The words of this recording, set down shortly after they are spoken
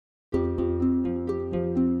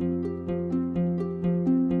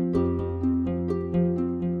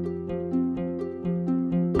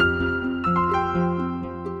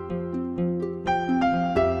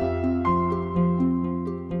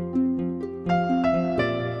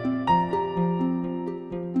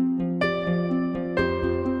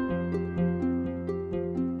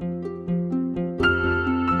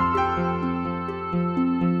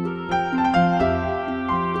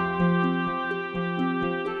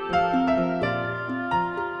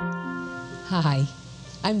Hi,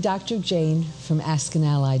 I'm Dr. Jane from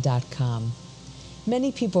AskAnAlly.com.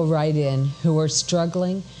 Many people write in who are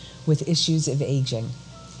struggling with issues of aging.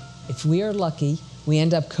 If we are lucky, we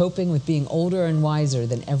end up coping with being older and wiser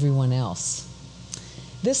than everyone else.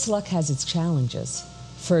 This luck has its challenges.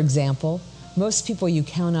 For example, most people you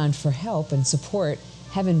count on for help and support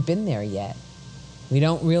haven't been there yet. We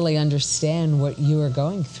don't really understand what you are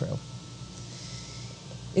going through.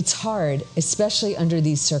 It's hard, especially under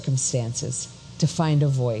these circumstances, to find a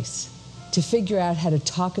voice, to figure out how to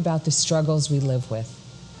talk about the struggles we live with.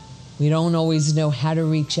 We don't always know how to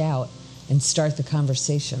reach out and start the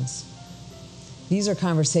conversations. These are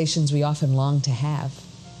conversations we often long to have.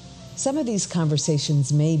 Some of these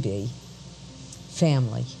conversations may be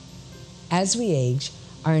family. As we age,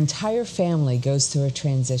 our entire family goes through a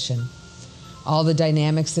transition. All the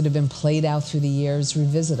dynamics that have been played out through the years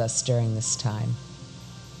revisit us during this time.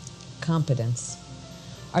 Competence.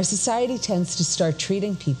 Our society tends to start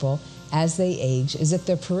treating people as they age as if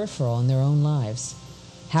they're peripheral in their own lives.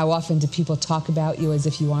 How often do people talk about you as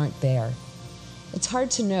if you aren't there? It's hard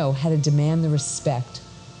to know how to demand the respect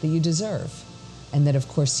that you deserve and that, of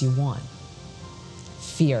course, you want.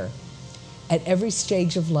 Fear. At every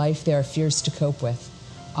stage of life, there are fears to cope with.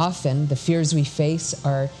 Often, the fears we face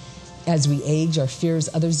as we age are fears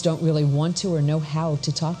others don't really want to or know how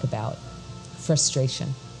to talk about.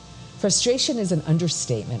 Frustration. Frustration is an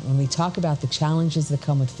understatement when we talk about the challenges that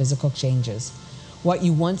come with physical changes. What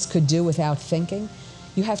you once could do without thinking,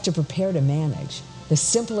 you have to prepare to manage. The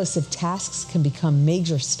simplest of tasks can become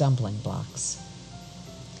major stumbling blocks.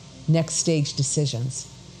 Next stage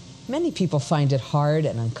decisions. Many people find it hard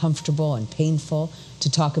and uncomfortable and painful to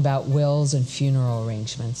talk about wills and funeral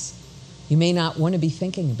arrangements. You may not want to be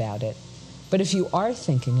thinking about it, but if you are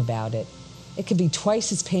thinking about it, it can be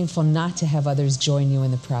twice as painful not to have others join you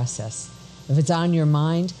in the process. If it's on your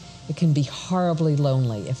mind, it can be horribly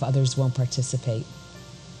lonely if others won't participate.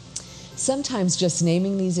 Sometimes just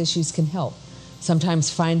naming these issues can help. Sometimes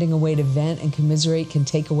finding a way to vent and commiserate can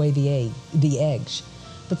take away the edge.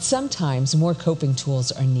 But sometimes more coping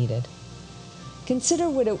tools are needed. Consider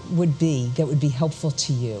what it would be that would be helpful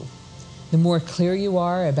to you. The more clear you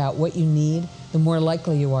are about what you need, the more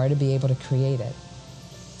likely you are to be able to create it.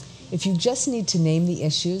 If you just need to name the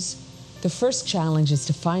issues, the first challenge is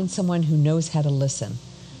to find someone who knows how to listen.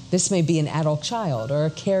 This may be an adult child or a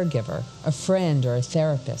caregiver, a friend or a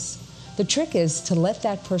therapist. The trick is to let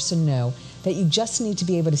that person know that you just need to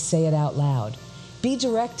be able to say it out loud. Be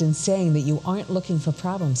direct in saying that you aren't looking for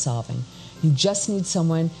problem solving. You just need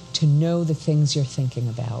someone to know the things you're thinking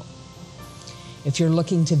about. If you're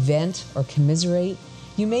looking to vent or commiserate,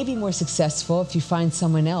 you may be more successful if you find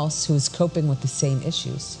someone else who is coping with the same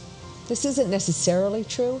issues. This isn't necessarily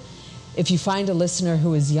true. If you find a listener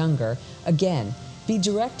who is younger, again, be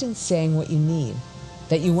direct in saying what you need,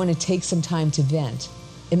 that you want to take some time to vent.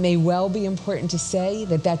 It may well be important to say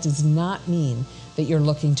that that does not mean that you're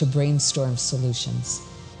looking to brainstorm solutions.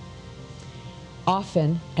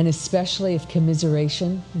 Often, and especially if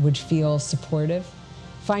commiseration would feel supportive,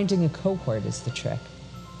 finding a cohort is the trick.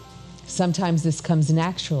 Sometimes this comes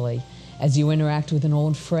naturally as you interact with an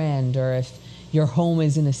old friend or if your home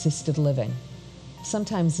is in assisted living.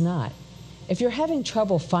 Sometimes not. If you're having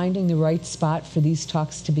trouble finding the right spot for these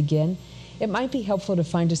talks to begin, it might be helpful to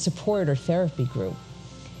find a support or therapy group.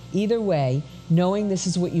 Either way, knowing this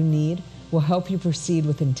is what you need will help you proceed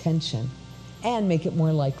with intention and make it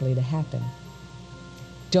more likely to happen.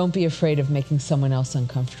 Don't be afraid of making someone else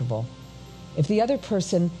uncomfortable. If the other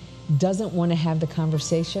person doesn't want to have the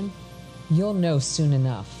conversation, you'll know soon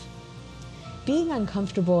enough. Being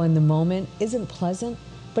uncomfortable in the moment isn't pleasant,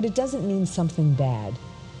 but it doesn't mean something bad.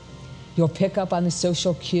 You'll pick up on the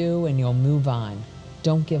social cue and you'll move on.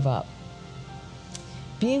 Don't give up.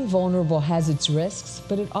 Being vulnerable has its risks,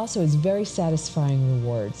 but it also has very satisfying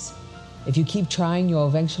rewards. If you keep trying, you'll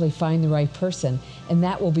eventually find the right person, and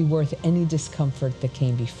that will be worth any discomfort that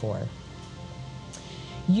came before.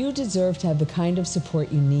 You deserve to have the kind of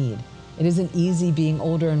support you need. It isn't easy being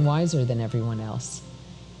older and wiser than everyone else.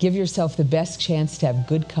 Give yourself the best chance to have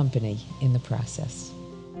good company in the process.